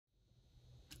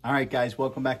All right, guys,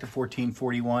 welcome back to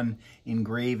 1441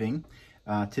 Engraving.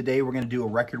 Today we're going to do a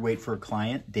record weight for a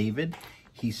client, David.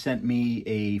 He sent me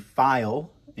a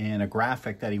file and a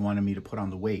graphic that he wanted me to put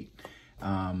on the weight.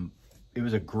 It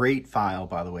was a great file,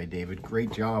 by the way, David.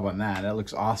 Great job on that. That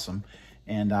looks awesome.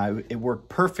 And it worked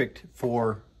perfect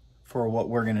for what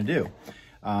we're going to do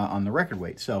on the record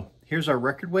weight. So here's our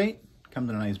record weight. Comes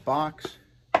in a nice box.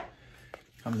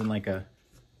 Comes in like a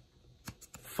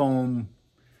foam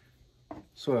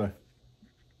sort of,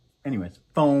 anyways,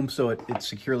 foam, so it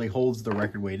securely holds the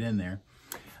record weight in there.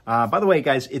 By the way,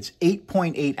 guys, it's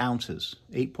 8.8 ounces.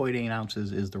 8.8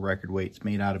 ounces is the record weight. It's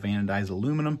made out of anodized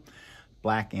aluminum,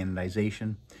 black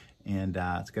anodization, and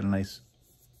it's got a nice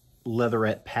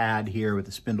leatherette pad here with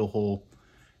a spindle hole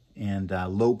and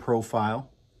low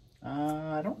profile.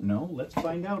 I don't know. Let's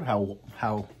find out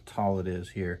how tall it is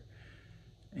here.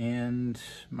 And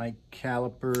my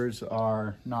calipers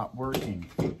are not working.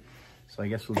 So I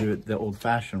guess we'll do it the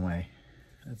old-fashioned way.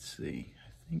 Let's see.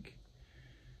 I think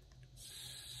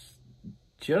it's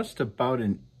just about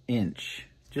an inch.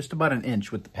 Just about an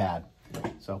inch with the pad.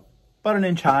 So about an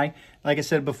inch high. Like I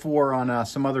said before on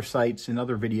some other sites and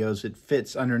other videos, it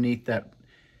fits underneath the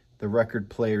record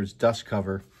player's dust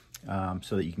cover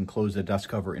so that you can close the dust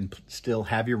cover and still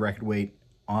have your record weight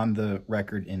on the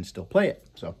record and still play it.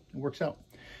 So it works out.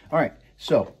 All right,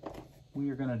 so we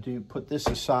are going to put this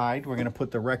aside. We're going to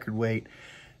put the record weight.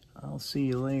 I'll see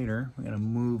you later. We're going to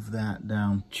move that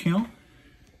down. Chill.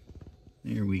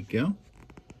 There we go.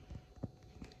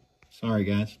 Sorry,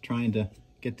 guys. Trying to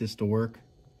get this to work.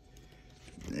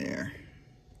 There.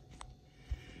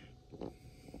 All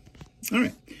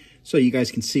right. So you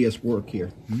guys can see us work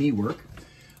here. Me work.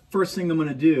 First thing I'm going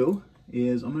to do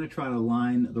is I'm going to try to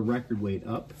line the record weight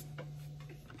up.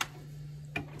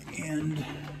 And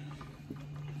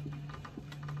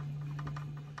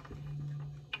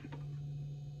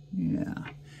yeah,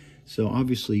 so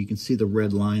obviously you can see the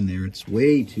red line there. It's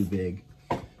way too big.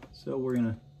 So we're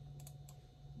going to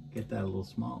get that a little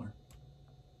smaller.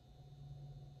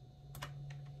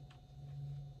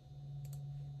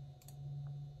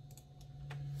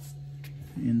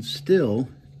 And still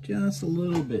just a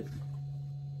little bit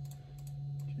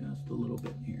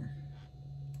here.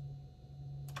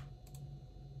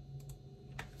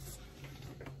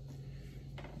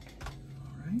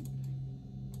 All right.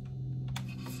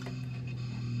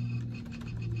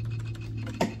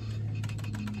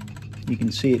 You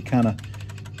can see it kind of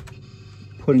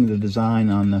putting the design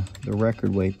on the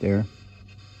record weight there.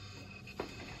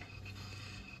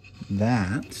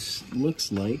 That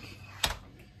looks like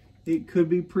it could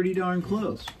be pretty darn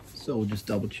close. So we'll just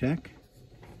double check.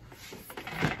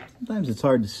 Sometimes it's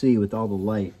hard to see with all the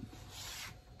light.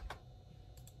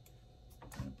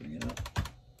 I'll bring it up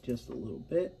just a little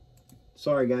bit.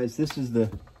 Sorry guys, this is the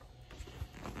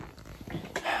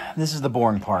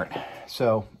boring part.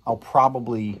 So I'll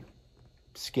probably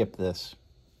skip this,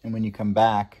 and when you come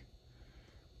back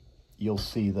you'll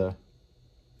see it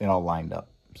all lined up.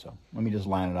 So let me just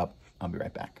line it up. I'll be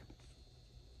right back.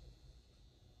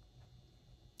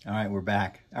 All right, we're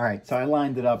back. All right, so I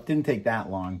lined it up. Didn't take that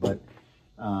long, but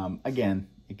again,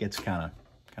 it gets kind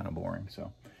of boring.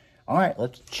 So all right,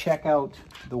 let's check out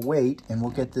the weight, and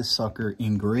we'll get this sucker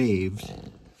engraved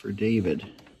for David.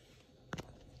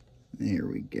 There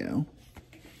we go.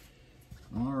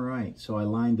 All right, so I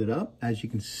lined it up. As you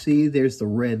can see, there's the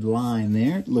red line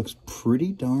there. It looks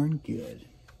pretty darn good.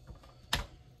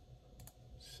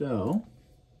 So,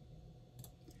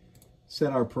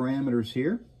 set our parameters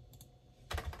here.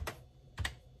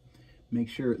 Make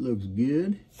sure it looks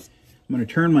good. I'm going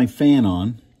to turn my fan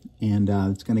on, and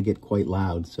it's going to get quite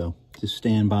loud. So just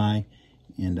stand by,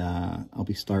 and I'll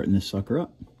be starting this sucker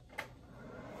up.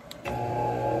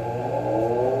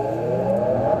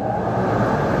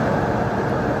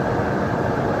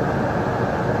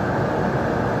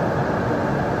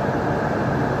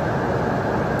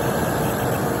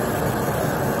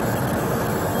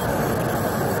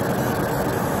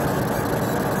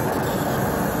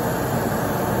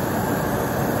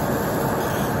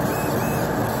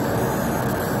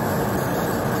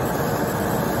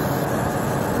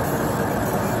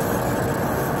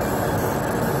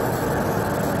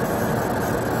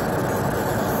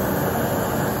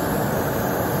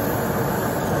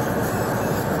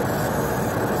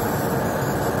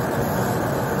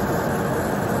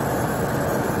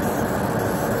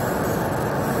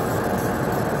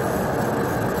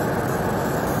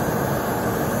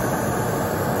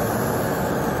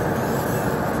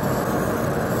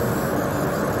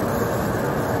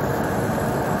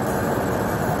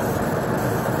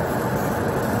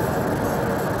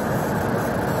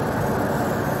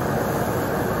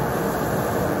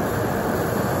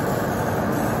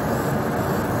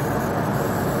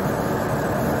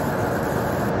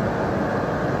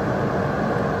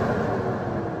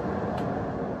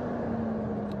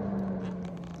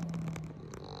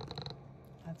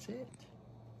 that's it.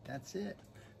 That's it.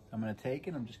 I'm gonna take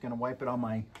it, I'm just gonna wipe it on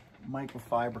my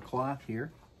microfiber cloth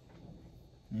here.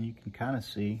 And you can kind of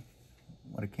see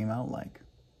what it came out like.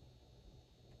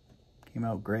 Came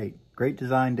out great. Great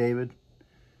design, David.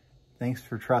 Thanks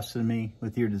for trusting me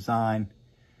with your design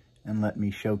and let me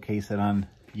showcase it on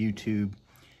YouTube,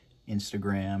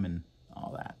 Instagram, and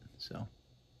all that. So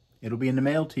it'll be in the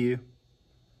mail to you,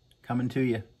 coming to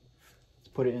you. Let's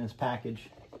put it in this package.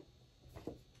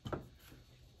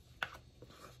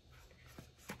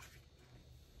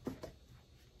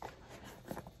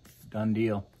 Done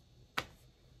deal.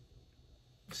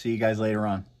 See you guys later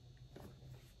on.